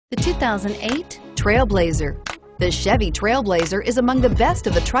The 2008 TrailBlazer. The Chevy TrailBlazer is among the best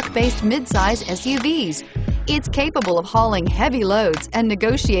of the truck-based midsize SUVs. It's capable of hauling heavy loads and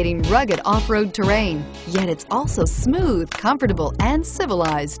negotiating rugged off-road terrain, yet it's also smooth, comfortable, and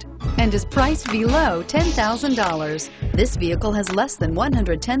civilized, and is priced below $10,000. This vehicle has less than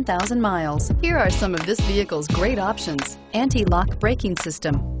 110,000 miles. Here are some of this vehicle's great options: anti-lock braking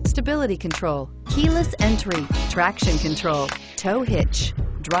system, stability control, keyless entry, traction control, tow hitch,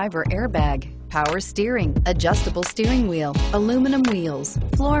 driver airbag, power steering, adjustable steering wheel, aluminum wheels,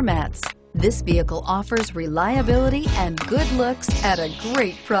 floor mats. This vehicle offers reliability and good looks at a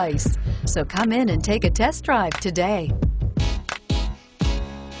great price. So come in and take a test drive today.